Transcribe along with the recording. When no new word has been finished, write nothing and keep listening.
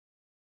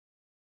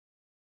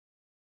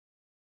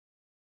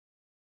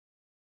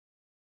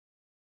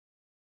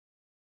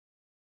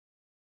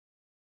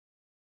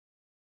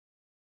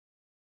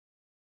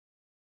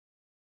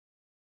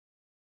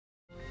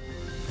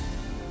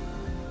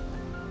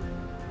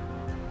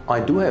I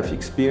do have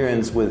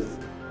experience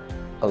with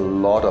a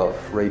lot of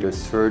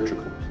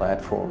radiosurgical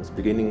platforms,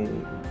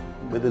 beginning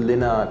with the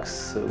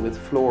Linux, with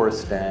floor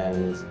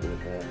stands,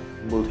 with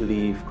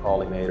multi-leaf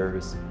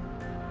collimators,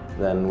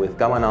 then with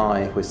Gamma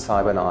Knife, with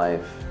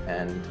CyberKnife,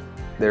 and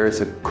there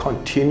is a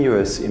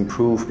continuous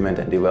improvement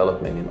and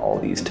development in all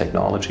these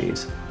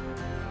technologies.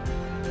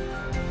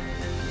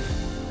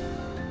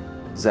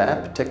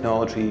 ZAP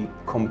technology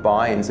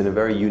combines in a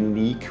very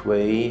unique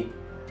way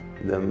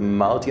the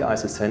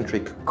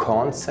multi-isocentric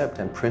concept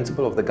and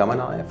principle of the Gamma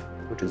Knife,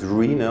 which is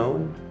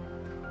renowned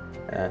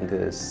and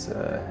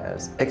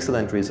has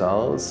excellent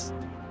results.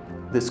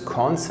 This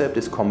concept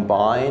is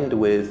combined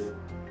with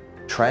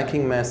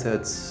tracking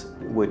methods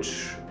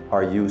which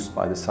are used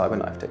by the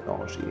CyberKnife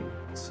technology.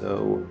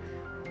 So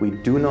we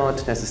do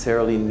not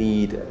necessarily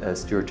need a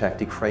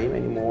stereotactic frame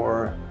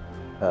anymore.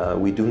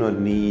 We do not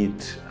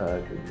need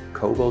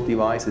cobalt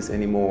devices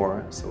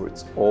anymore. So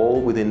it's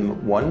all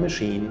within one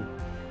machine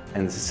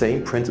and the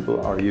same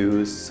principle are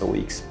used, so we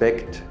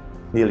expect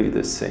nearly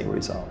the same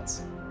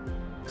results.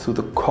 So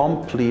the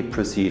complete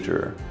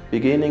procedure,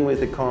 beginning with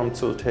the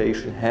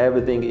consultation,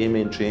 having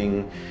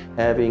imaging,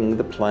 having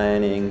the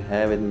planning,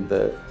 having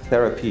the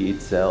therapy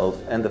itself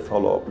and the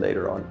follow-up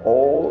later on,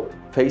 all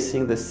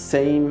facing the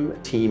same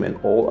team and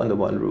all under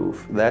one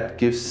roof, that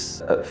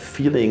gives a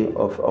feeling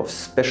of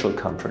special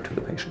comfort to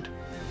the patient.